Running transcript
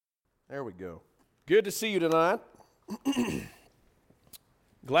There we go. Good to see you tonight.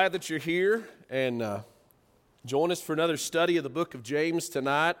 Glad that you're here and join us for another study of the book of James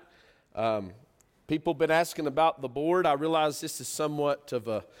tonight. People have been asking about the board. I realize this is somewhat of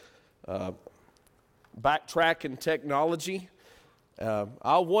a backtrack in technology.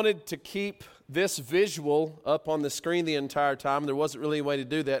 I wanted to keep this visual up on the screen the entire time. There wasn't really a way to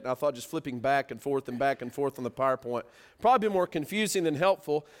do that, and I thought just flipping back and forth on the PowerPoint probably be more confusing than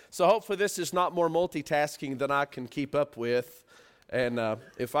helpful. So hopefully this is not more multitasking than I can keep up with. And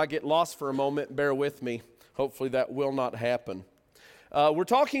if I get lost for a moment, bear with me. Hopefully that will not happen. We're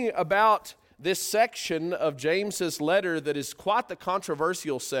talking about this section of James's letter that is quite the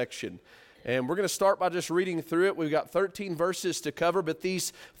controversial section. And we're going to start by just reading through it. We've got 13 verses to cover, but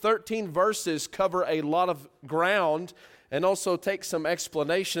these 13 verses cover a lot of ground and also take some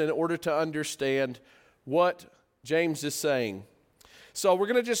explanation in order to understand what James is saying. So we're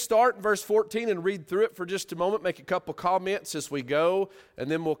going to just start in verse 14 and read through it for just a moment, make a couple comments as we go, and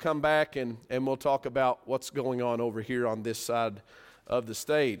then we'll come back and we'll talk about what's going on over here on this side of the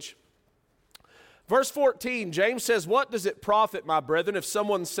stage. Verse 14, James says, "What does it profit, my brethren, if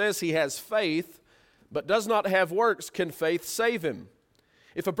someone says he has faith, but does not have works? Can faith save him?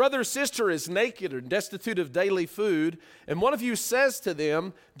 If a brother or sister is naked or destitute of daily food, and one of you says to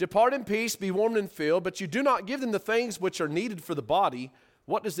them, 'Depart in peace, be warmed and filled,' but you do not give them the things which are needed for the body,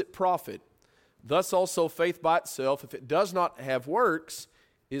 what does it profit? Thus also faith by itself, if it does not have works,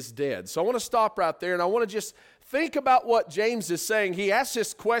 is dead." So I want to stop right there, and I want to just think about what James is saying. He asks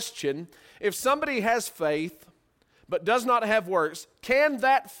this question: if somebody has faith but does not have works, can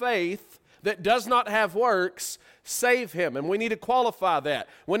that faith that does not have works save him? And we need to qualify that.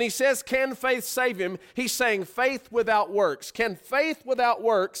 When he says, can faith save him, he's saying faith without works. Can faith without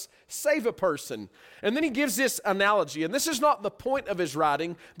works save a person? And then he gives this analogy, and this is not the point of his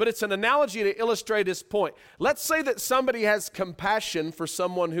writing, but it's an analogy to illustrate his point. Let's say that somebody has compassion for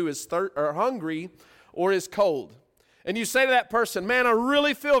someone who is hungry or is cold. And you say to that person, "Man, I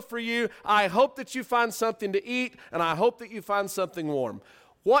really feel for you. I hope that you find something to eat, and I hope that you find something warm."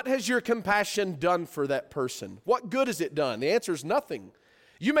 What has your compassion done for that person? What good has it done? The answer is nothing.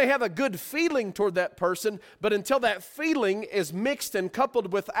 You may have a good feeling toward that person, but until that feeling is mixed and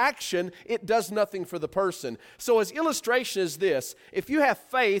coupled with action, it does nothing for the person. So his illustration is this: if you have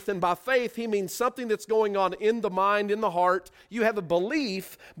faith, and by faith he means something that's going on in the mind, in the heart, you have a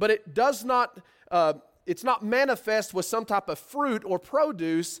belief, but it does not, it's not manifest with some type of fruit or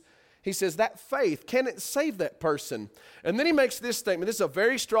produce. He says that faith, can it save that person? And then he makes this statement. This is a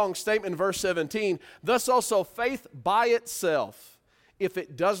very strong statement in verse 17. "Thus also faith by itself, if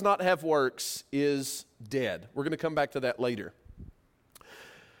it does not have works, is dead." We're going to come back to that later.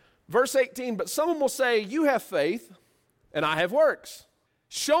 Verse 18, "But someone will say, 'You have faith, and I have works.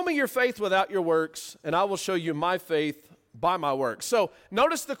 Show me your faith without your works, and I will show you my faith by my works.'" So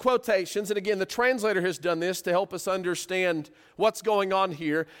notice the quotations, and again, the translator has done this to help us understand what's going on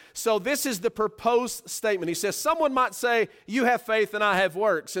here. So this is the proposed statement. He says, someone might say, "You have faith and I have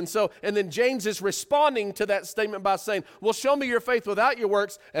works." And then James is responding to that statement by saying, "Well, show me your faith without your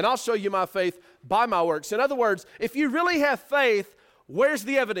works, and I'll show you my faith by my works." In other words, if you really have faith, where's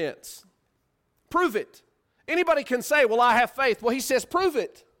the evidence? Prove it. Anybody can say, "Well, I have faith." Well, he says, prove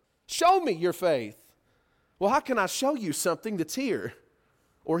it. Show me your faith. Well, how can I show you something that's here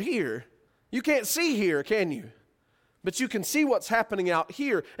or here? You can't see here, can you? But you can see what's happening out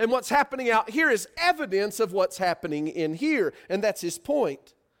here. And what's happening out here is evidence of what's happening in here. And that's his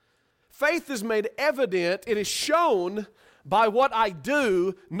point. Faith is made evident. It is shown by what I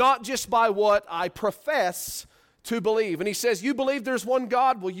do, not just by what I profess to believe. And he says, you believe there's one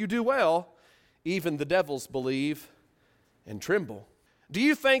God? Well, you do well. Even the devils believe and tremble. Do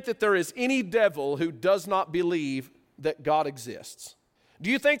you think that there is any devil who does not believe that God exists?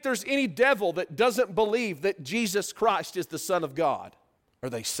 Do you think there's any devil that doesn't believe that Jesus Christ is the Son of God? Are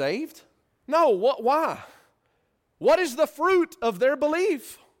they saved? No. Why? What is the fruit of their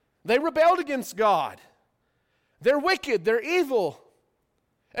belief? They rebelled against God. They're wicked. They're evil.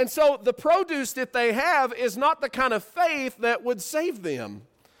 And so the produce that they have is not the kind of faith that would save them.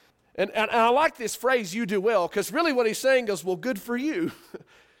 And I like this phrase, "you do well," because really what he's saying is, well, good for you.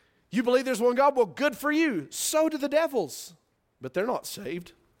 You believe there's one God? Well, good for you. So do the devils, but they're not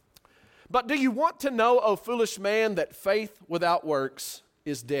saved. "But do you want to know, O foolish man, that faith without works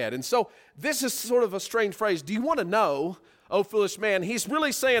is dead?" And so this is sort of a strange phrase. Do you want to know, O foolish man? He's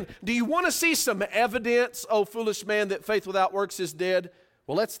really saying, do you want to see some evidence, O foolish man, that faith without works is dead?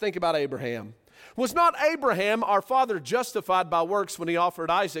 Well, let's think about Abraham. Was not Abraham, our father, justified by works when he offered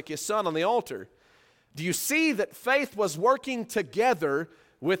Isaac, his son, on the altar? Do you see that faith was working together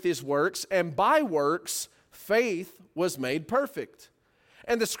with his works, and by works faith was made perfect.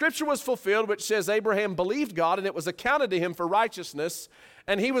 And the scripture was fulfilled, which says, Abraham believed God, and it was accounted to him for righteousness,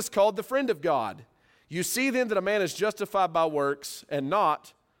 and he was called the friend of God. You see then that a man is justified by works, and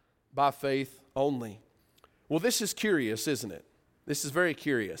not by faith only. Well, this is curious, isn't it? This is very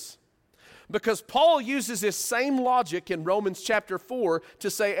curious. Because Paul uses this same logic in Romans chapter 4 to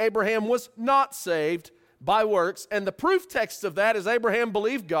say Abraham was not saved by works, and the proof text of that is Abraham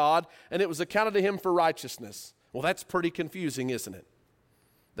believed God, and it was accounted to him for righteousness. Well, that's pretty confusing, isn't it?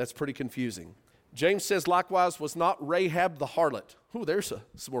 That's pretty confusing. James says, likewise, was not Rahab the harlot. Ooh, there's some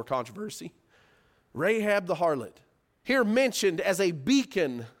more controversy. Rahab the harlot, here mentioned as a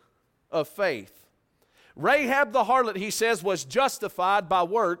beacon of faith. Rahab the harlot, he says, was justified by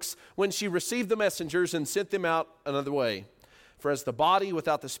works when she received the messengers and sent them out another way. For as the body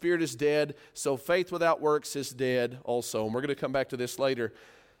without the spirit is dead, so faith without works is dead also. And we're going to come back to this later.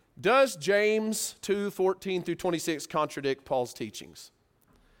 Does James 2:14 through 26 contradict Paul's teachings?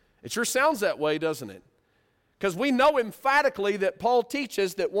 It sure sounds that way, doesn't it? Because we know emphatically that Paul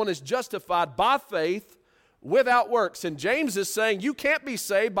teaches that one is justified by faith without works. And James is saying you can't be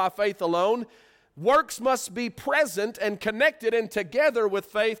saved by faith alone. Works must be present and connected and together with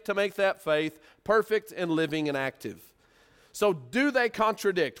faith to make that faith perfect and living and active. So do they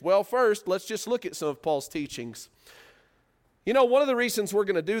contradict? Well, first, let's just look at some of Paul's teachings. You know, one of the reasons we're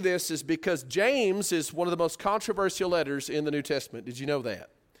going to do this is because James is one of the most controversial letters in the New Testament. Did you know that?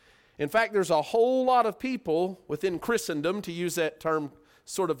 In fact, there's a whole lot of people within Christendom, to use that term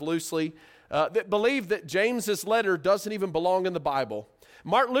sort of loosely, that believe that James's letter doesn't even belong in the Bible.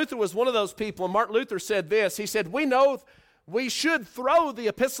 Martin Luther was one of those people, and Martin Luther said this. He said, we know we should throw the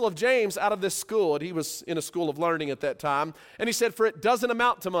epistle of James out of this school. And he was in a school of learning at that time. And he said, for it doesn't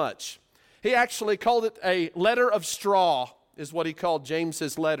amount to much. He actually called it a letter of straw, is what he called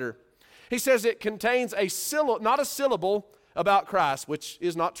James's letter. He says it contains not a syllable about Christ, which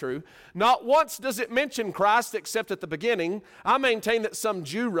is not true. Not once does it mention Christ except at the beginning. I maintain that some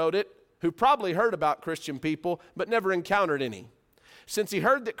Jew wrote it who probably heard about Christian people but never encountered any. Since he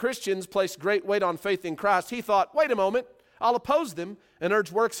heard that Christians placed great weight on faith in Christ, he thought, wait a moment, I'll oppose them and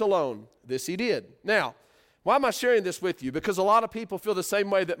urge works alone. This he did. Now, why am I sharing this with you? Because a lot of people feel the same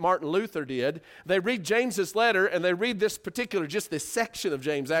way that Martin Luther did. They read James's letter and they read this particular, just this section of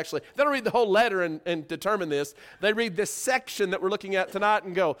James actually. They don't read the whole letter and determine this. They read this section that we're looking at tonight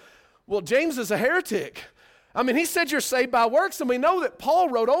and go, well, James is a heretic. I mean, he said you're saved by works, and we know that Paul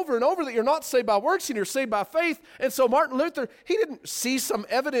wrote over and over that you're not saved by works and you're saved by faith. And so Martin Luther, he didn't see some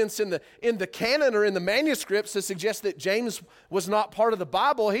evidence in the canon or in the manuscripts to suggest that James was not part of the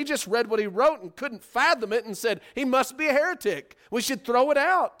Bible. He just read what he wrote and couldn't fathom it and said, he must be a heretic. We should throw it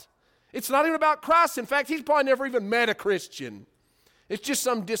out. It's not even about Christ. In fact, he's probably never even met a Christian. It's just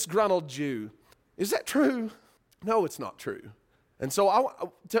some disgruntled Jew. Is that true? No, it's not true. And so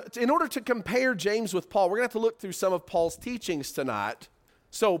in order to compare James with Paul, we're going to have to look through some of Paul's teachings tonight.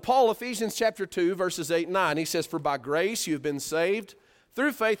 So Paul, Ephesians chapter 2, verses 8 and 9, he says, for by grace you have been saved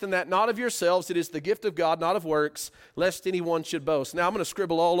through faith, and that not of yourselves, it is the gift of God, not of works, lest anyone should boast. Now I'm going to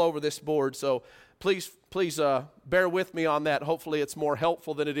scribble all over this board, so please bear with me on that. Hopefully it's more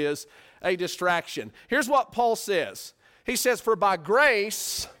helpful than it is a distraction. Here's what Paul says. He says, for by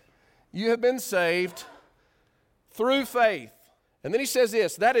grace you have been saved through faith. And then he says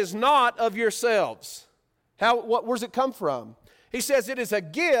this, that is not of yourselves. Where's it come from? He says it is a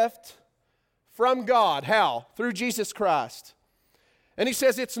gift from God. How? Through Jesus Christ. And he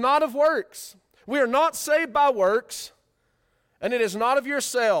says it's not of works. We are not saved by works, and it is not of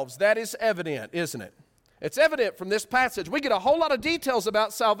yourselves. That is evident, isn't it? It's evident from this passage. We get a whole lot of details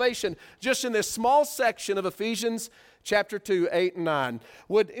about salvation just in this small section of Ephesians chapter 2, 8 and 9.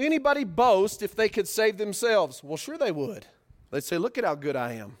 Would anybody boast if they could save themselves? Well, sure they would. They'd say, look at how good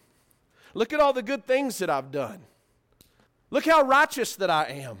I am. Look at all the good things that I've done. Look how righteous that I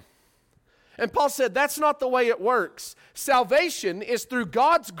am. And Paul said that's not the way it works. Salvation is through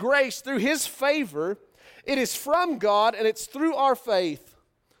God's grace, through His favor. It is from God, and it's through our faith.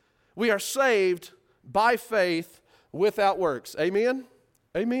 We are saved by faith without works. Amen?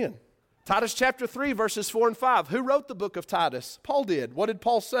 Amen. Titus chapter 3, verses 4 and 5. Who wrote the book of Titus? Paul did. What did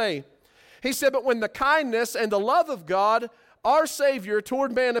Paul say? He said, but when the kindness and the love of God, our Savior,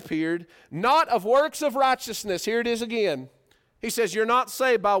 toward man appeared, not of works of righteousness. Here it is again. He says, you're not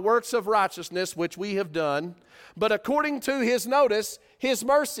saved by works of righteousness, which we have done, but according to His, notice, His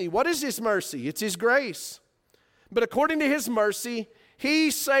mercy. What is His mercy? It's His grace. But according to His mercy,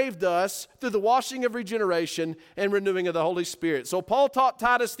 He saved us through the washing of regeneration and renewing of the Holy Spirit. So Paul taught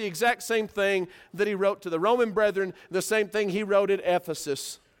Titus the exact same thing that he wrote to the Roman brethren, the same thing he wrote at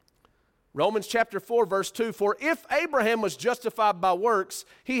Ephesus. Romans chapter 4, verse 2, for if Abraham was justified by works,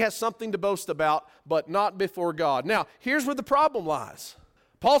 he has something to boast about, but not before God. Now, here's where the problem lies.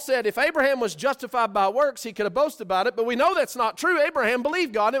 Paul said if Abraham was justified by works, he could have boasted about it, but we know that's not true. Abraham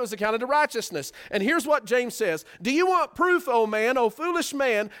believed God, and it was accounted to righteousness. And here's what James says. Do you want proof, O man, O foolish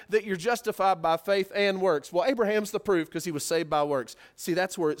man, that you're justified by faith and works? Well, Abraham's the proof because he was saved by works. See,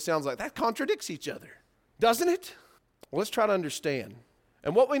 that's where it sounds like that contradicts each other, doesn't it? Well, let's try to understand.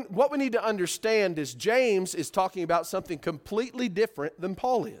 And what we need to understand is James is talking about something completely different than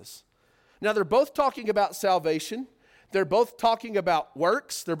Paul is. Now, they're both talking about salvation. They're both talking about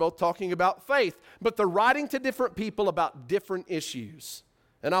works. They're both talking about faith. But they're writing to different people about different issues.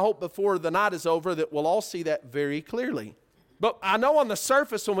 And I hope before the night is over that we'll all see that very clearly. But I know on the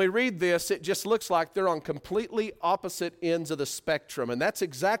surface when we read this, it just looks like they're on completely opposite ends of the spectrum. And that's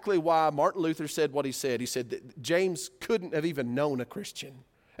exactly why Martin Luther said what he said. He said that James couldn't have even known a Christian.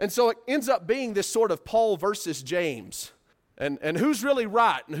 And so it ends up being this sort of Paul versus James. And who's really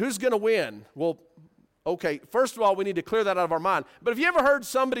right and who's going to win? Well, okay, first of all, we need to clear that out of our mind. But have you ever heard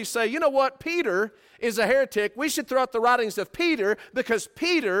somebody say, you know what, Peter is a heretic. We should throw out the writings of Peter because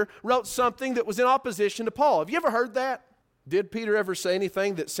Peter wrote something that was in opposition to Paul. Have you ever heard that? Did Peter ever say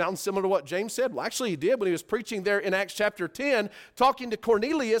anything that sounds similar to what James said? Well, actually he did when he was preaching there in Acts chapter 10, talking to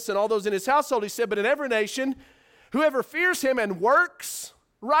Cornelius and all those in his household. He said, but in every nation, whoever fears him and works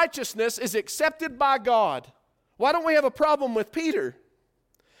righteousness is accepted by God. Why don't we have a problem with Peter?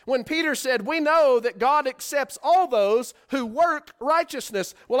 When Peter said, we know that God accepts all those who work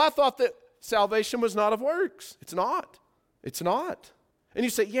righteousness. Well, I thought that salvation was not of works. It's not. It's not. And you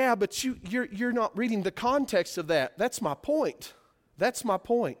say, yeah, but you're not reading the context of that. That's my point. That's my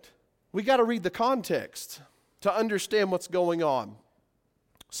point. We got to read the context to understand what's going on.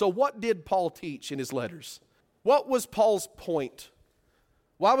 So what did Paul teach in his letters? What was Paul's point?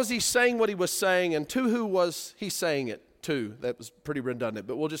 Why was he saying what he was saying, and to who was he saying it to? That was pretty redundant,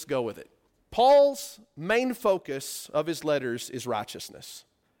 but we'll just go with it. Paul's main focus of his letters is righteousness.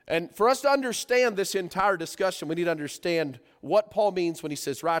 And for us to understand this entire discussion, we need to understand what Paul means when he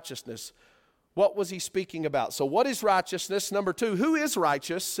says righteousness. What was he speaking about? So what is righteousness? Number 2, who is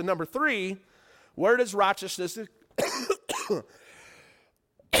righteous? And number 3, where does righteousness,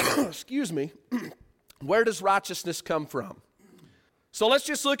 excuse me, where does righteousness come from? So let's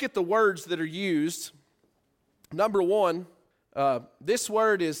just look at the words that are used. Number 1, this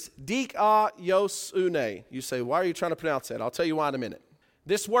word is dikaiosune. You say, why are you trying to pronounce that? I'll tell you why in a minute.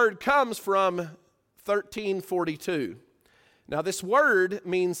 This word comes from 1342. Now this word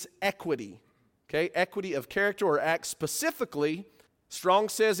means equity, okay? Equity of character or act. Specifically, Strong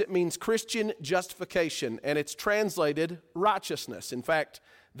says it means Christian justification, and it's translated righteousness. In fact,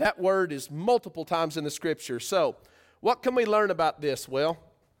 that word is multiple times in the Scripture. So, what can we learn about this? Well,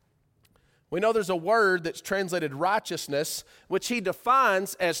 we know there's a word that's translated righteousness, which he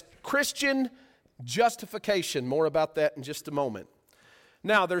defines as Christian justification. More about that in just a moment.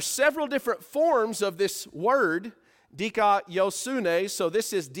 Now, there's several different forms of this word, dikaiosune. So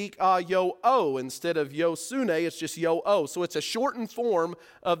this is dikaio instead of yosune. It's just yo-o. So it's a shortened form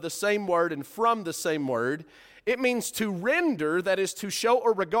of the same word and from the same word. It means to render, that is to show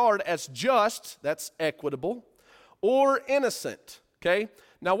or regard as just, that's equitable, or innocent. Okay?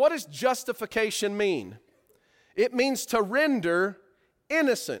 Now, what does justification mean? It means to render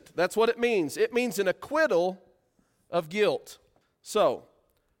innocent. That's what it means. It means an acquittal of guilt. So,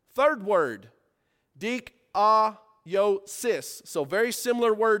 third word, dikaiosis. So, very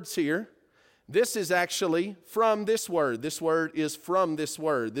similar words here. This is actually from this word. This word is from this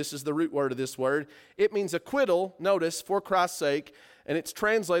word. This is the root word of this word. It means acquittal, notice, for Christ's sake, and it's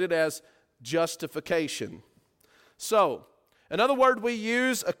translated as justification. So, another word we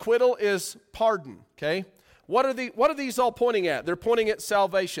use, acquittal, is pardon, okay? What are these all pointing at? They're pointing at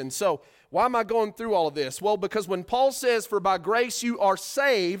salvation. So, why am I going through all of this? Well, because when Paul says, for by grace you are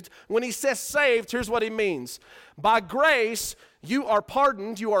saved, when he says saved, here's what he means. By grace, you are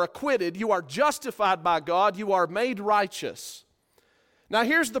pardoned, you are acquitted, you are justified by God, you are made righteous. Now,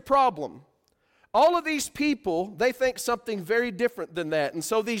 here's the problem. All of these people, they think something very different than that. And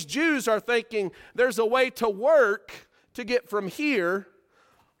so these Jews are thinking there's a way to work to get from here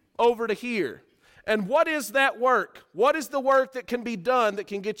over to here. And what is that work? What is the work that can be done that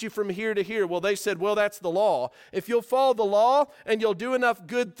can get you from here to here? Well, they said, well, that's the law. If you'll follow the law and you'll do enough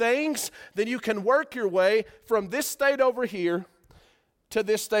good things, then you can work your way from this state over here to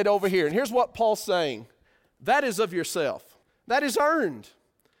this state over here. And here's what Paul's saying. That is of yourself. That is earned.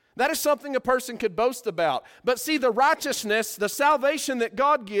 That is something a person could boast about. But see, the righteousness, the salvation that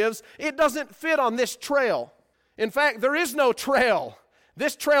God gives, it doesn't fit on this trail. In fact, there is no trail.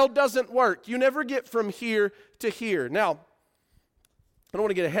 This trail doesn't work. You never get from here to here. Now, I don't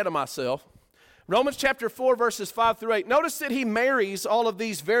want to get ahead of myself. Romans chapter 4, verses 5 through 8. Notice that he marries all of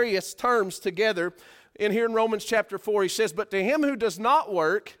these various terms together. Here in Romans chapter 4, he says, "But to him who does not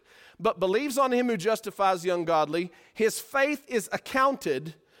work, but believes on him who justifies the ungodly, his faith is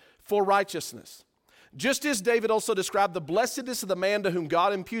accounted for righteousness. Just as David also described the blessedness of the man to whom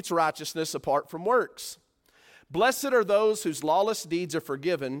God imputes righteousness apart from works. Blessed are those whose lawless deeds are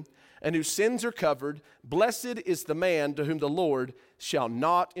forgiven and whose sins are covered. Blessed is the man to whom the Lord shall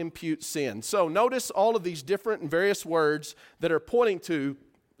not impute sin." So notice all of these different and various words that are pointing to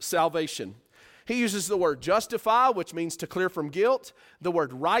salvation. He uses the word justify, which means to clear from guilt. The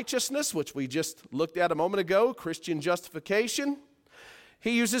word righteousness, which we just looked at a moment ago, Christian justification.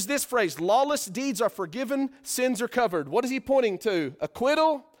 He uses this phrase, lawless deeds are forgiven, sins are covered. What is he pointing to?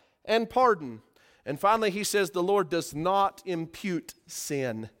 Acquittal and pardon. And finally, he says the Lord does not impute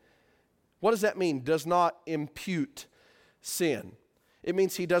sin. What does that mean? Does not impute sin. It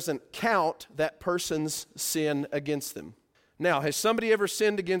means he doesn't count that person's sin against them. Now, has somebody ever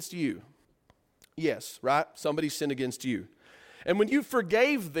sinned against you? Yes, right? Somebody sinned against you. And when you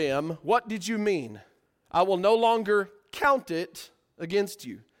forgave them, what did you mean? I will no longer count it against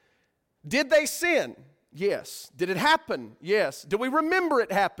you. Did they sin? Yes. Did it happen? Yes. Do we remember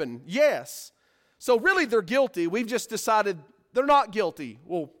it happened? Yes. So really they're guilty. We've just decided they're not guilty.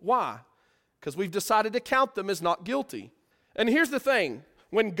 Well, why? Because we've decided to count them as not guilty. And here's the thing.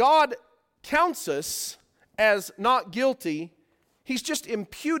 When God counts us as not guilty, He's just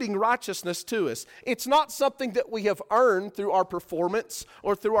imputing righteousness to us. It's not something that we have earned through our performance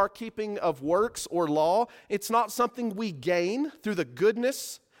or through our keeping of works or law. It's not something we gain through the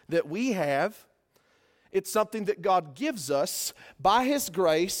goodness that we have. It's something that God gives us by His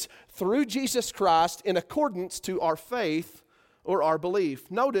grace through Jesus Christ in accordance to our faith or our belief.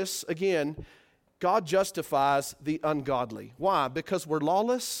 Notice, again, God justifies the ungodly. Why? Because we're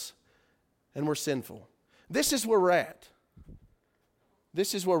lawless and we're sinful. This is where we're at.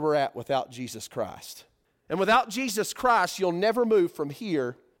 This is where we're at without Jesus Christ. And without Jesus Christ, you'll never move from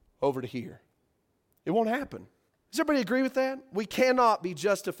here over to here. It won't happen. Does everybody agree with that? We cannot be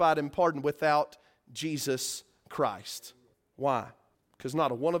justified and pardoned without Jesus Christ. Why? Because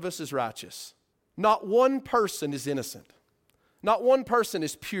not a one of us is righteous. Not one person is innocent. Not one person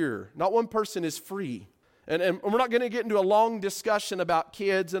is pure. Not one person is free. And we're not going to get into a long discussion about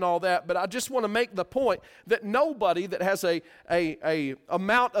kids and all that, but I just want to make the point that nobody that has a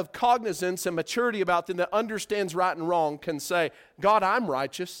amount of cognizance and maturity about them that understands right and wrong can say, God, I'm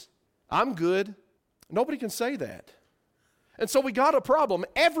righteous. I'm good. Nobody can say that. And so we got a problem.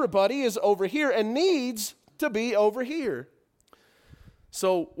 Everybody is over here and needs to be over here.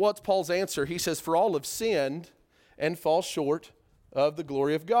 So what's Paul's answer? He says, for all have sinned and fall short of the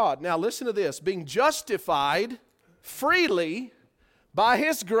glory of God. Now listen to this. Being justified freely by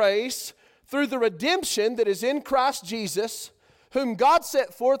His grace through the redemption that is in Christ Jesus, whom God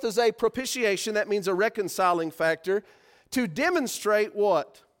set forth as a propitiation, that means a reconciling factor, to demonstrate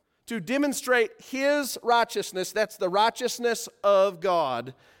what? To demonstrate His righteousness. That's the righteousness of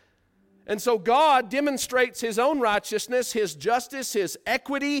God. And so God demonstrates His own righteousness, His justice, His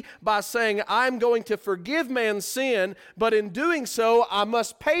equity by saying, I'm going to forgive man's sin, but in doing so, I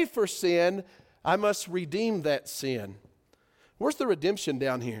must pay for sin. I must redeem that sin. Where's the redemption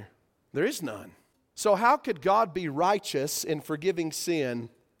down here? There is none. So how could God be righteous in forgiving sin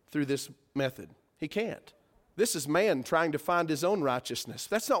through this method? He can't. This is man trying to find his own righteousness.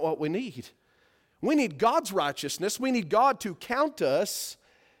 That's not what we need. We need God's righteousness. We need God to count us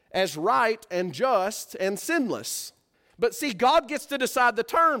as right and just and sinless. But see, God gets to decide the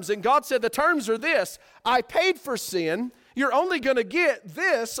terms, and God said the terms are this. I paid for sin. You're only going to get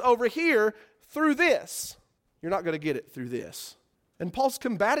this over here through this. You're not going to get it through this. And Paul's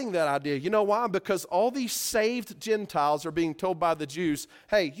combating that idea. You know why? Because all these saved Gentiles are being told by the Jews,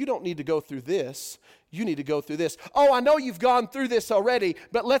 hey, you don't need to go through this. You need to go through this. Oh, I know you've gone through this already,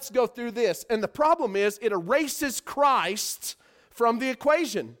 but let's go through this. And the problem is it erases Christ from the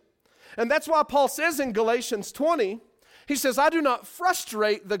equation. And that's why Paul says in Galatians 20, he says, I do not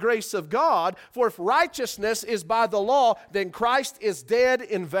frustrate the grace of God, for if righteousness is by the law, then Christ is dead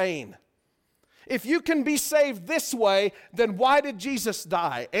in vain. If you can be saved this way, then why did Jesus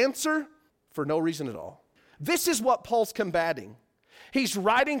die? Answer, for no reason at all. This is what Paul's combating. He's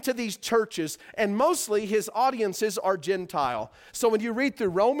writing to these churches, and mostly his audiences are Gentile. So when you read through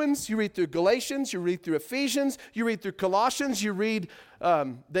Romans, you read through Galatians, you read through Ephesians, you read through Colossians, you read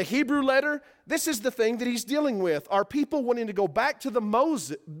the Hebrew letter, this is the thing that he's dealing with. Are people wanting to go back to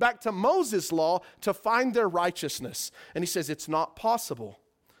Moses' law to find their righteousness? And he says it's not possible,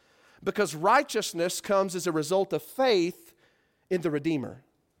 because righteousness comes as a result of faith in the Redeemer.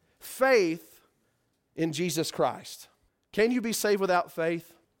 Faith in Jesus Christ. Can you be saved without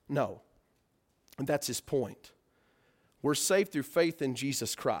faith? No. And that's his point. We're saved through faith in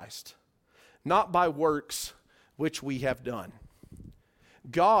Jesus Christ, not by works which we have done.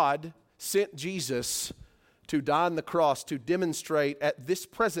 God sent Jesus to die on the cross to demonstrate at this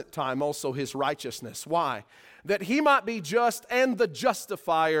present time also his righteousness. Why? That he might be just and the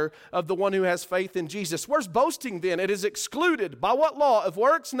justifier of the one who has faith in Jesus. Where's boasting then? It is excluded. By what law? Of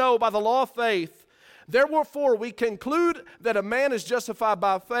works? No, by the law of faith. Therefore, we conclude that a man is justified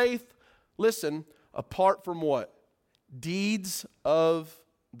by faith, listen, apart from what? Deeds of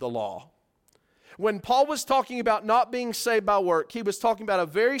the law. When Paul was talking about not being saved by work, he was talking about a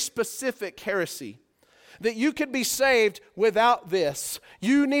very specific heresy. That you could be saved without this.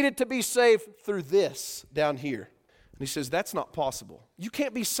 You needed to be saved through this down here. And he says, that's not possible. You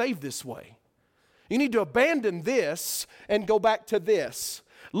can't be saved this way. You need to abandon this and go back to this.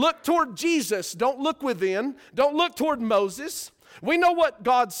 Look toward Jesus. Don't look within. Don't look toward Moses. We know what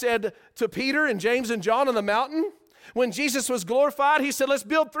God said to Peter and James and John on the mountain. When Jesus was glorified, he said, let's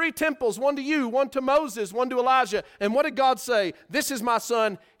build 3 temples, one to you, one to Moses, one to Elijah. And what did God say? This is my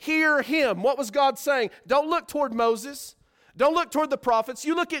son, hear him. What was God saying? Don't look toward Moses. Don't look toward the prophets.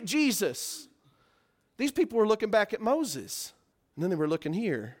 You look at Jesus. These people were looking back at Moses. And then they were looking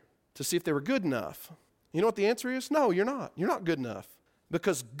here to see if they were good enough. You know what the answer is? No, you're not. You're not good enough.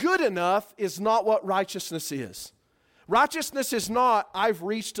 Because good enough is not what righteousness is. Righteousness is not, I've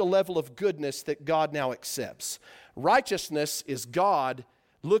reached a level of goodness that God now accepts. Righteousness is God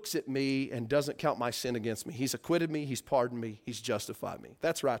looks at me and doesn't count my sin against me. He's acquitted me, he's pardoned me, he's justified me.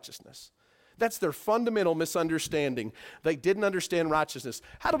 That's righteousness. That's their fundamental misunderstanding. They didn't understand righteousness.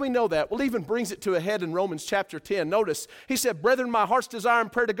 How do we know that? Well, it even brings it to a head in Romans chapter 10. Notice, he said, brethren, my heart's desire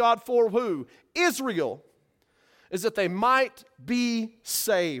and prayer to God for who? Israel. Is that they might be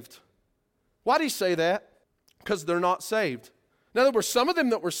saved. Why do he say that? Because they're not saved. Now, there were some of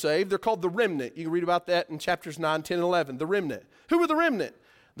them that were saved. They're called the remnant. You can read about that in chapters 9, 10, and 11. The remnant. Who were the remnant?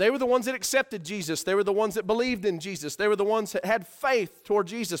 They were the ones that accepted Jesus. They were the ones that believed in Jesus. They were the ones that had faith toward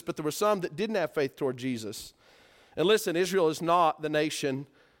Jesus, but there were some that didn't have faith toward Jesus. And listen, Israel is not the nation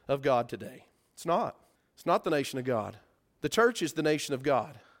of God today. It's not. It's not the nation of God. The church is the nation of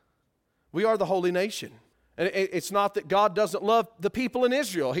God. We are the holy nation. And it's not that God doesn't love the people in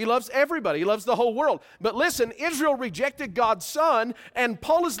Israel. He loves everybody. He loves the whole world. But listen, Israel rejected God's son, and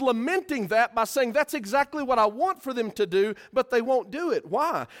Paul is lamenting that by saying that's exactly what I want for them to do, but they won't do it.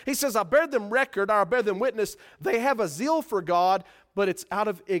 Why? He says, I bear them record, or I bear them witness. They have a zeal for God, but it's out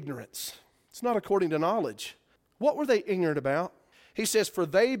of ignorance. It's not according to knowledge. What were they ignorant about? He says, for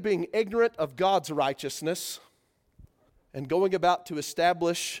they being ignorant of God's righteousness and going about to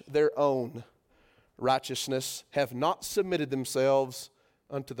establish their own righteousness, have not submitted themselves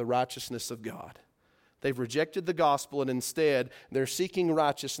unto the righteousness of God. They've rejected the gospel, and instead they're seeking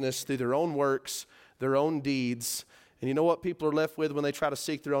righteousness through their own works, their own deeds. And you know what people are left with when they try to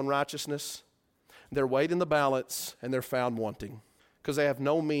seek their own righteousness? They're weighed in the balance and they're found wanting, because they have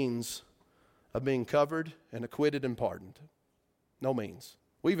no means of being covered and acquitted and pardoned. No means.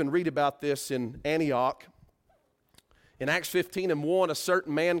 We even read about this in Antioch. In Acts 15:1, a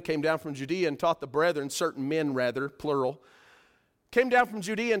certain man came down from Judea and taught the brethren, certain men rather, plural, came down from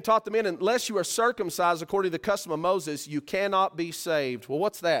Judea and taught the men, unless you are circumcised according to the custom of Moses, you cannot be saved. Well,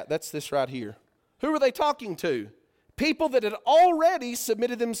 what's that? That's this right here. Who are they talking to? People that had already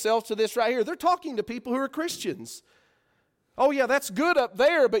submitted themselves to this right here. They're talking to people who are Christians. Oh yeah, that's good up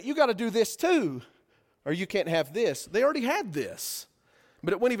there, but you got to do this too, or you can't have this. They already had this.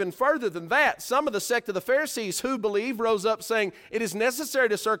 But it went even further than that. Some of the sect of the Pharisees who believed rose up saying it is necessary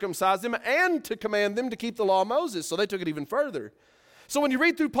to circumcise them and to command them to keep the law of Moses. So they took it even further. So when you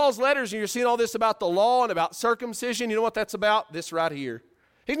read through Paul's letters and you're seeing all this about the law and about circumcision, you know what that's about? This right here.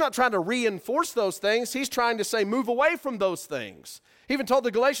 He's not trying to reinforce those things. He's trying to say move away from those things. He even told the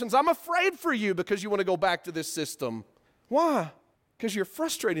Galatians, I'm afraid for you because you want to go back to this system. Why? Because you're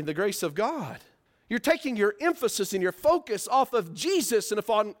frustrating the grace of God. You're taking your emphasis and your focus off of Jesus and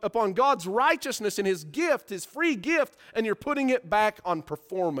upon God's righteousness and his gift, his free gift, and you're putting it back on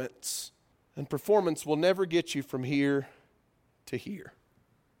performance. And performance will never get you from here to here.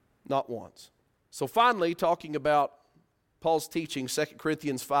 Not once. So finally, talking about Paul's teaching, 2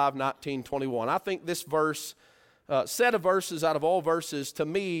 Corinthians 5, 19, 21. I think this verse, set of verses out of all verses, to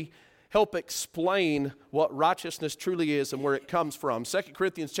me, help explain what righteousness truly is and where it comes from. 2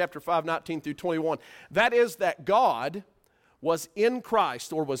 Corinthians chapter 5, 19 through 21. That is that God was in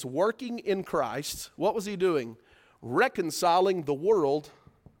Christ, or was working in Christ. What was he doing? Reconciling the world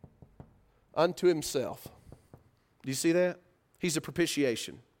unto himself. Do you see that? He's a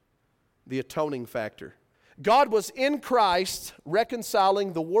propitiation, the atoning factor. God was in Christ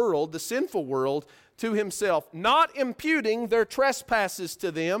reconciling the world, the sinful world, to himself, not imputing their trespasses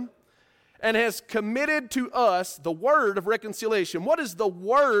to them, and has committed to us the word of reconciliation. What is the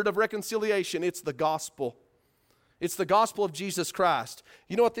word of reconciliation? It's the gospel. It's the gospel of Jesus Christ.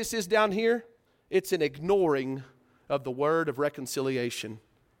 You know what this is down here? It's an ignoring of the word of reconciliation.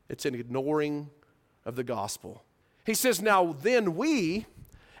 It's an ignoring of the gospel. He says, now then we,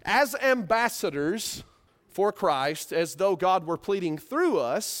 as ambassadors for Christ, as though God were pleading through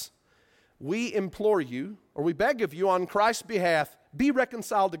us, we implore you, or we beg of you on Christ's behalf, be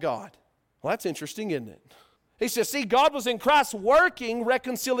reconciled to God. Well, that's interesting, isn't it? He says, see, God was in Christ working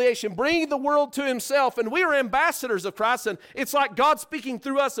reconciliation, bringing the world to himself, and we are ambassadors of Christ, and it's like God speaking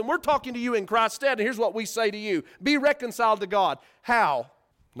through us, and we're talking to you in Christ's stead, and here's what we say to you: be reconciled to God. How?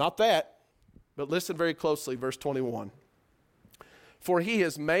 Not that, but listen very closely, verse 21. For he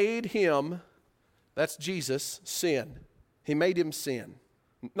has made him, that's Jesus, sin. He made him sin.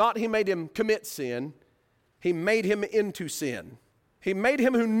 Not he made him commit sin, he made him into sin. He made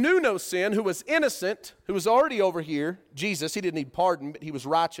him who knew no sin, who was innocent, who was already over here, Jesus. He didn't need pardon, but he was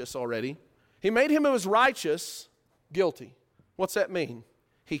righteous already. He made him who was righteous guilty. What's that mean?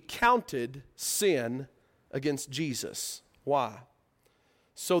 He counted sin against Jesus. Why?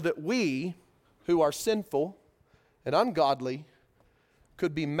 So that we, who are sinful and ungodly,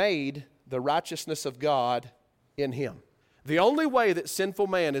 could be made the righteousness of God in him. The only way that sinful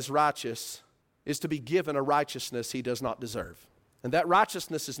man is righteous is to be given a righteousness he does not deserve. And that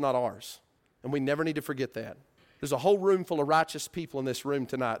righteousness is not ours. And we never need to forget that. There's a whole room full of righteous people in this room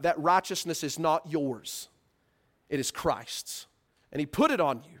tonight. That righteousness is not yours. It is Christ's. And he put it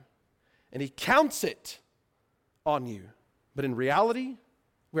on you. And he counts it on you. But in reality,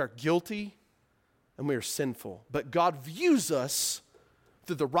 we are guilty and we are sinful. But God views us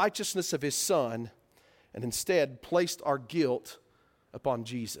through the righteousness of his Son, and instead placed our guilt upon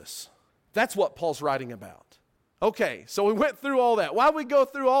Jesus. That's what Paul's writing about. Okay, so we went through all that. Why did we go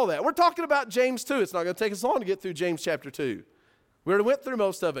through all that? We're talking about James 2. It's not going to take us long to get through James chapter 2. We already went through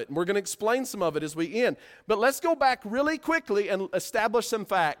most of it, and we're going to explain some of it as we end. But let's go back really quickly and establish some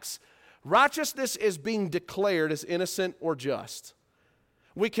facts. Righteousness is being declared as innocent or just.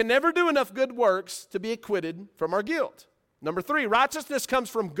 We can never do enough good works to be acquitted from our guilt. Number 3, righteousness comes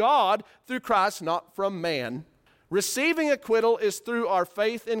from God through Christ, not from man. Receiving acquittal is through our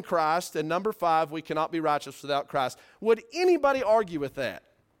faith in Christ. And number 5, we cannot be righteous without Christ. Would anybody argue with that?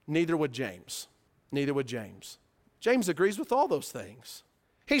 Neither would James. Neither would James. James agrees with all those things.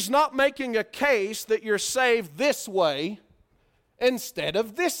 He's not making a case that you're saved this way instead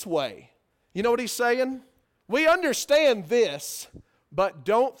of this way. You know what he's saying? We understand this, but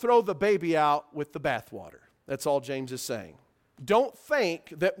don't throw the baby out with the bathwater. That's all James is saying. Don't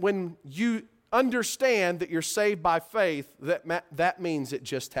think that when you understand that you're saved by faith, that means it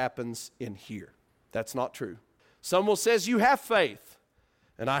just happens in here. That's not true. Someone says, you have faith,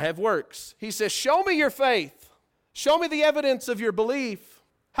 and I have works. He says, show me your faith. Show me the evidence of your belief.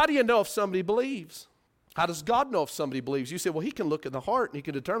 How do you know if somebody believes? How does God know if somebody believes? You say, well, he can look in the heart and he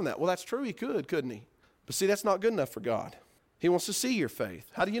can determine that. Well, that's true, he could, couldn't he? But see, that's not good enough for God. He wants to see your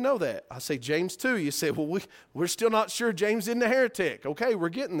faith. How do you know that? I say James 2. You say, well, we're still not sure James isn't a heretic. Okay, we're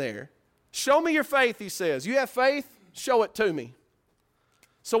getting there. Show me your faith, he says. You have faith? Show it to me.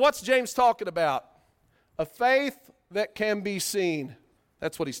 So what's James talking about? A faith that can be seen.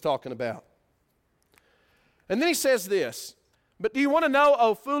 That's what he's talking about. And then he says this, but do you want to know,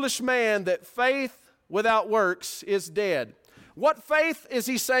 O foolish man, that faith without works is dead? What faith is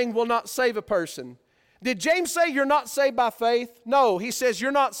he saying will not save a person? Did James say you're not saved by faith? No, he says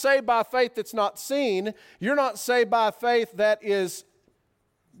you're not saved by faith that's not seen. You're not saved by faith that is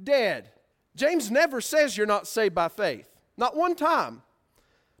dead. James never says you're not saved by faith. Not one time.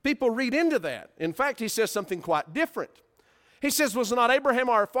 People read into that. In fact, he says something quite different. He says, was not Abraham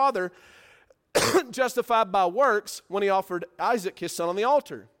our father justified by works when he offered Isaac his son on the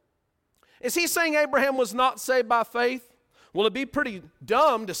altar? Is he saying Abraham was not saved by faith? Well, it'd be pretty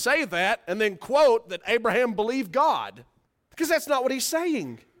dumb to say that and then quote that Abraham believed God, because that's not what he's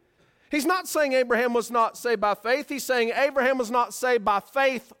saying. He's not saying Abraham was not saved by faith. He's saying Abraham was not saved by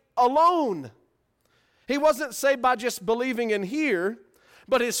faith alone. He wasn't saved by just believing in here,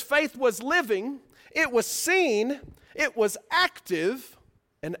 but his faith was living, it was seen, it was active,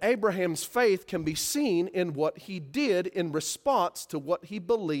 and Abraham's faith can be seen in what he did in response to what he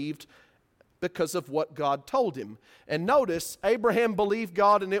believed because of what God told him. And notice, Abraham believed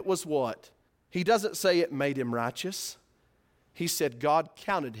God, and it was what? He doesn't say it made him righteous. He said God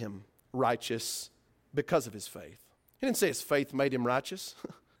counted him righteous because of his faith. He didn't say his faith made him righteous.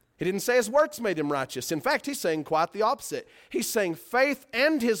 He didn't say his works made him righteous. In fact, he's saying quite the opposite. He's saying faith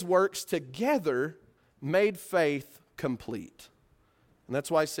and his works together made faith complete. And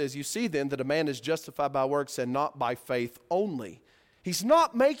that's why he says, you see then that a man is justified by works and not by faith only. He's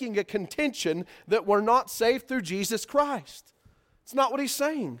not making a contention that we're not saved through Jesus Christ. It's not what he's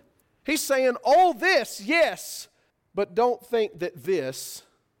saying. He's saying all this, yes, but don't think that this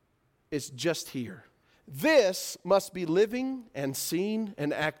is just here. This must be living and seen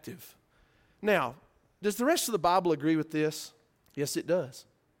and active. Now, does the rest of the Bible agree with this? Yes, it does.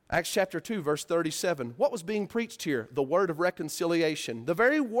 Acts chapter 2, verse 37. What was being preached here? The word of reconciliation. The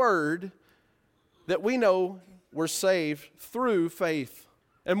very word that we know we're saved through faith.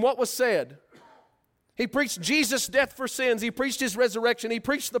 And what was said? He preached Jesus' death for sins. He preached his resurrection. He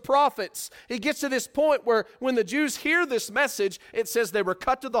preached the prophets. He gets to this point where when the Jews hear this message, it says they were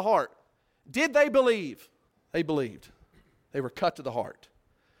cut to the heart. Did they believe? They believed. They were cut to the heart.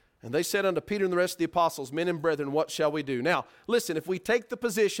 And they said unto Peter and the rest of the apostles, men and brethren, what shall we do? Now, listen, if we take the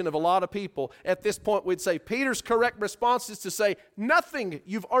position of a lot of people, at this point we'd say Peter's correct response is to say, nothing.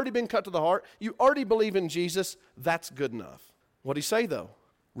 You've already been cut to the heart. You already believe in Jesus. That's good enough. What did he say, though?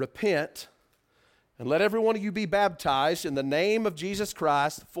 Repent, and let every one of you be baptized in the name of Jesus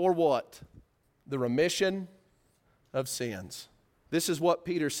Christ for what? The remission of sins. This is what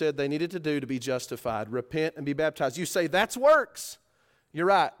Peter said they needed to do to be justified. Repent and be baptized. You say, that's works. You're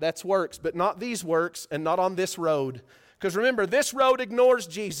right, that's works, but not these works and not on this road. Because remember, this road ignores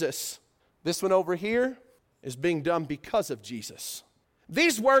Jesus. This one over here is being done because of Jesus.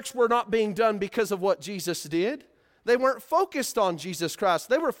 These works were not being done because of what Jesus did. They weren't focused on Jesus Christ.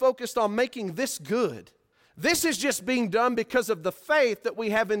 They were focused on making this good. This is just being done because of the faith that we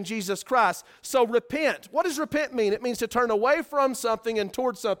have in Jesus Christ. So repent. What does repent mean? It means to turn away from something and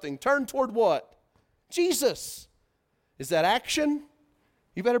toward something. Turn toward what? Jesus. Is that action?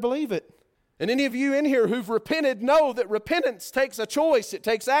 You better believe it. And any of you in here who've repented know that repentance takes a choice. It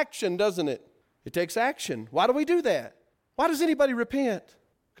takes action, doesn't it? It takes action. Why do we do that? Why does anybody repent?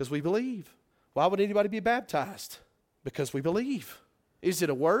 Because we believe. Why would anybody be baptized? Because we believe. Is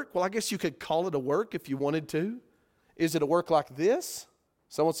it a work? Well, I guess you could call it a work if you wanted to. Is it a work like this?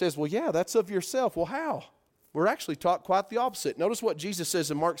 Someone says, well, yeah, that's of yourself. Well, how? We're actually taught quite the opposite. Notice what Jesus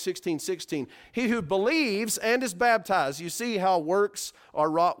says in Mark 16:16. He who believes and is baptized. You see how works are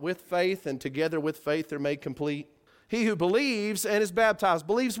wrought with faith, and together with faith they're made complete. He who believes and is baptized.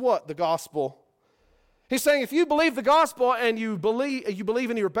 Believes what? The gospel. He's saying if you believe the gospel and you believe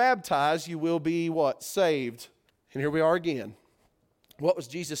and you're baptized, you will be what? Saved. And here we are again. What was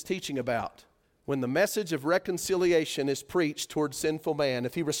Jesus teaching about? When the message of reconciliation is preached towards sinful man,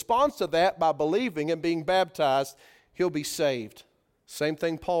 if he responds to that by believing and being baptized, he'll be saved. Same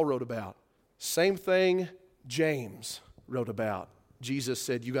thing Paul wrote about. Same thing James wrote about. Jesus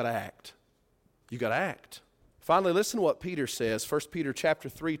said, you got to act. You got to act. Finally, listen to what Peter says, 1 Peter chapter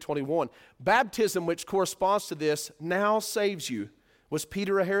 3:21. Baptism, which corresponds to this, now saves you. Was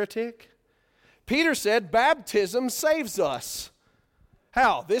Peter a heretic? Peter said baptism saves us.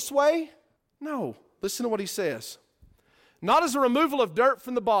 How? This way? No. Listen to what he says. Not as a removal of dirt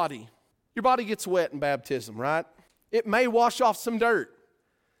from the body. Your body gets wet in baptism, right? It may wash off some dirt.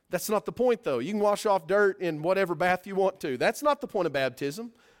 That's not the point, though. You can wash off dirt in whatever bath you want to. That's not the point of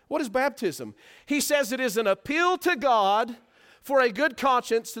baptism. What is baptism? He says it is an appeal to God for a good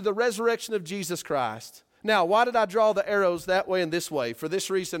conscience to the resurrection of Jesus Christ. Now, why did I draw the arrows that way and this way? For this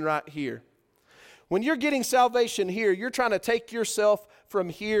reason right here. When you're getting salvation here, you're trying to take yourself from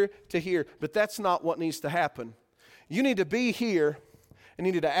here to here. But that's not what needs to happen. You need to be here and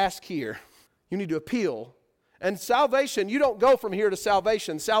you need to ask here. You need to appeal. And salvation, you don't go from here to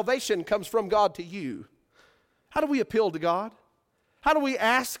salvation. Salvation comes from God to you. How do we appeal to God? How do we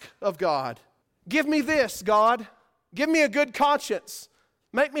ask of God? Give me this, God. Give me a good conscience.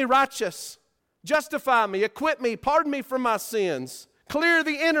 Make me righteous. Justify me. Acquit me. Pardon me from my sins. Clear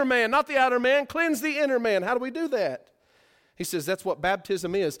the inner man, not the outer man. Cleanse the inner man. How do we do that? He says that's what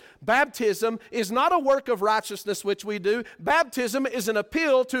baptism is. Baptism is not a work of righteousness which we do. Baptism is an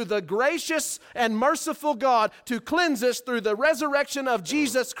appeal to the gracious and merciful God to cleanse us through the resurrection of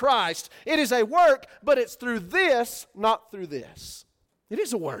Jesus Christ. It is a work, but it's through this, not through this. It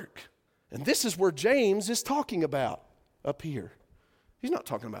is a work. And this is where James is talking about up here. He's not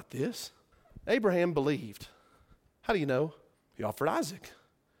talking about this. Abraham believed. How do you know? He offered Isaac.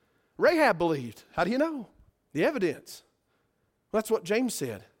 Rahab believed. How do you know? The evidence. Well, that's what James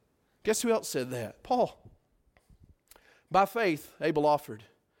said. Guess who else said that? Paul. By faith, Abel offered.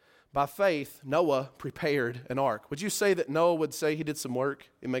 By faith, Noah prepared an ark. Would you say that Noah would say he did some work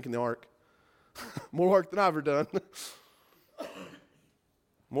in making the ark? More work than I've ever done.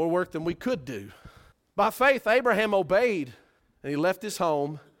 More work than we could do. By faith, Abraham obeyed, and he left his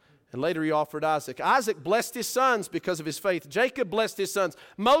home, and later he offered Isaac. Isaac blessed his sons because of his faith. Jacob blessed his sons.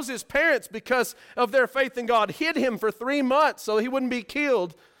 Moses' parents, because of their faith in God, hid him for 3 months so he wouldn't be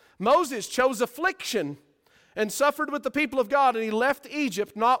killed. Moses chose affliction and suffered with the people of God, and he left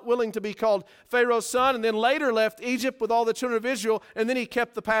Egypt not willing to be called Pharaoh's son, and then later left Egypt with all the children of Israel, and then he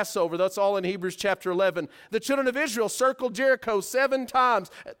kept the Passover. That's all in Hebrews chapter 11. The children of Israel circled Jericho 7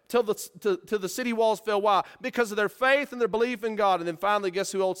 times till the city walls fell. Why? Because of their faith and their belief in God. And then finally,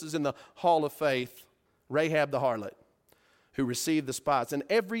 guess who else is in the hall of faith? Rahab the harlot, who received the spies. And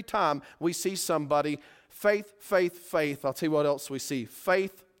every time we see somebody, faith, faith, faith, I'll tell you what else we see.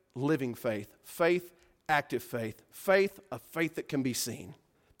 Faith, living faith. Faith, active faith. Faith, a faith that can be seen.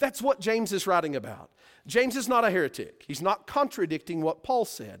 That's what James is writing about. James is not a heretic. He's not contradicting what Paul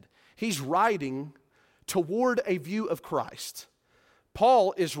said. He's writing toward a view of Christ.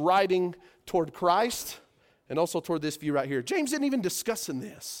 Paul is writing toward Christ and also toward this view right here. James isn't even discussing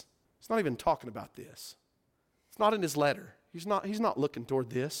this. He's not even talking about this. It's not in his letter. He's not looking toward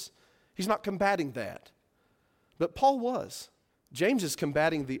this. He's not combating that. But Paul was. James is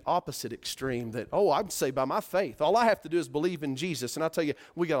combating the opposite extreme that, I'd say by my faith, all I have to do is believe in Jesus. And I'll tell you,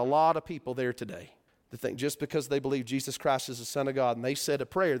 we got a lot of people there today that think just because they believe Jesus Christ is the Son of God and they said a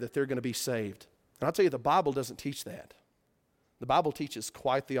prayer that they're going to be saved. And I'll tell you, the Bible doesn't teach that. The Bible teaches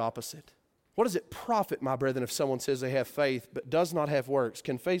quite the opposite. What does it profit, my brethren, if someone says they have faith but does not have works?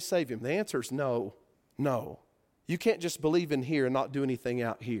 Can faith save him? The answer is no. No. You can't just believe in here and not do anything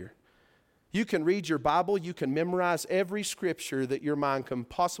out here. You can read your Bible, you can memorize every scripture that your mind can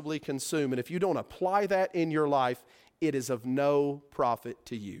possibly consume, and if you don't apply that in your life, it is of no profit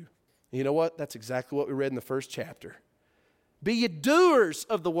to you. And you know what? That's exactly what we read in the first chapter. Be ye doers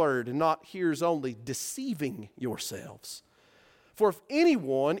of the word and not hearers only, deceiving yourselves. For if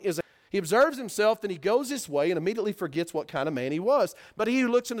anyone he observes himself, then he goes his way and immediately forgets what kind of man he was. But he who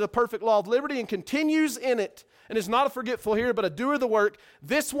looks into the perfect law of liberty and continues in it, and is not a forgetful hearer, but a doer of the work,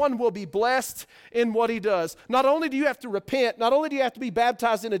 this one will be blessed in what he does. Not only do you have to repent, not only do you have to be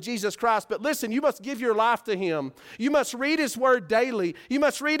baptized into Jesus Christ, but listen, you must give your life to him. You must read his word daily. You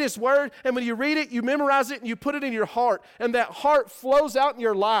must read his word, and when you read it, you memorize it, and you put it in your heart, and that heart flows out in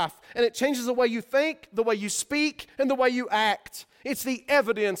your life, and it changes the way you think, the way you speak, and the way you act. It's the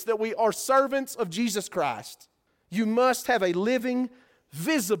evidence that we are servants of Jesus Christ. You must have a living,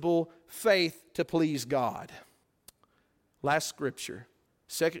 visible faith to please God. Last scripture,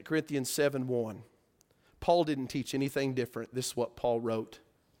 2 Corinthians 7:1. Paul didn't teach anything different. This is what Paul wrote.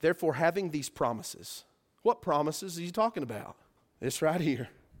 Therefore, having these promises. What promises are you talking about? It's right here.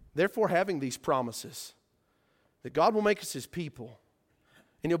 Therefore, having these promises, that God will make us his people,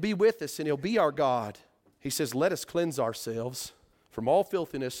 and he'll be with us, and he'll be our God. He says, let us cleanse ourselves from all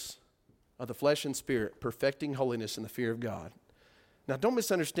filthiness of the flesh and spirit, perfecting holiness in the fear of God. Now, don't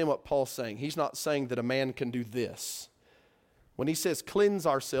misunderstand what Paul's saying. He's not saying that a man can do this. When he says cleanse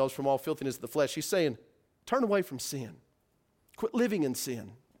ourselves from all filthiness of the flesh, he's saying turn away from sin. Quit living in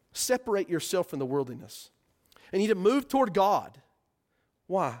sin. Separate yourself from the worldliness. And you need to move toward God.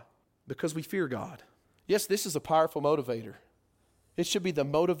 Why? Because we fear God. Yes, this is a powerful motivator. It should be the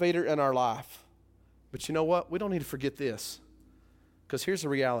motivator in our life. But you know what? We don't need to forget this. Because here's the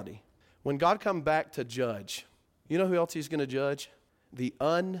reality. When God comes back to judge, you know who else he's going to judge? The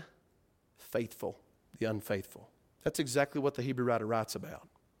unfaithful. The unfaithful. That's exactly what the Hebrew writer writes about.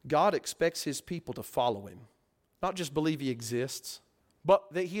 God expects his people to follow him. Not just believe he exists,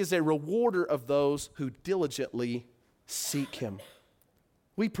 but that he is a rewarder of those who diligently seek him.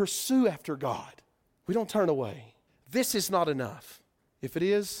 We pursue after God. We don't turn away. This is not enough. If it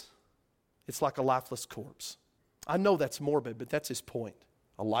is, it's like a lifeless corpse. I know that's morbid, but that's his point.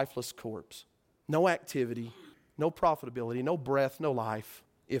 A lifeless corpse. No activity, no profitability, no breath, no life.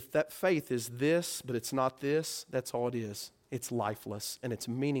 If that faith is this, but it's not this, that's all it is. It's lifeless and it's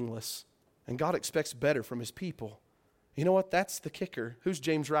meaningless. And God expects better from his people. You know what? That's the kicker. Who's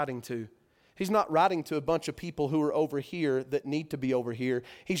James writing to? He's not writing to a bunch of people who are over here that need to be over here.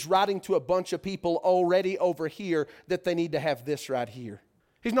 He's writing to a bunch of people already over here that they need to have this right here.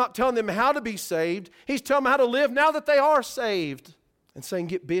 He's not telling them how to be saved. He's telling them how to live now that they are saved. And saying,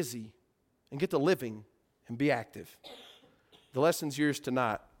 get busy. and get to living and be active. The lesson's yours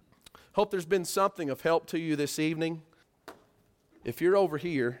tonight. Hope there's been something of help to you this evening. If you're over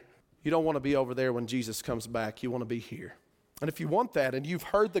here, you don't want to be over there when Jesus comes back. You want to be here. And if you want that and you've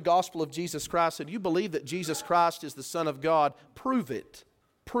heard the gospel of Jesus Christ and you believe that Jesus Christ is the Son of God, prove it.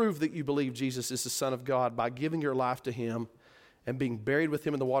 Prove that you believe Jesus is the Son of God by giving your life to Him and being buried with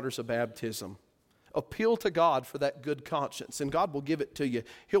Him in the waters of baptism. Appeal to God for that good conscience, and God will give it to you.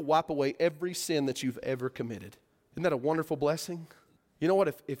 He'll wipe away every sin that you've ever committed. Isn't that a wonderful blessing? You know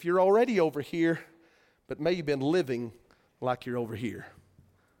what? If you're already over here, but maybe you've been living like you're over here.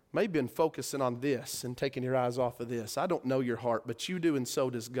 Maybe you've been focusing on this and taking your eyes off of this. I don't know your heart, but you do, and so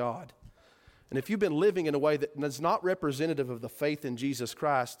does God. And if you've been living in a way that is not representative of the faith in Jesus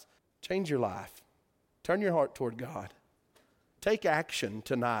Christ, change your life. Turn your heart toward God. Take action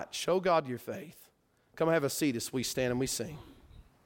tonight. Show God your faith. Come have a seat as we stand and we sing.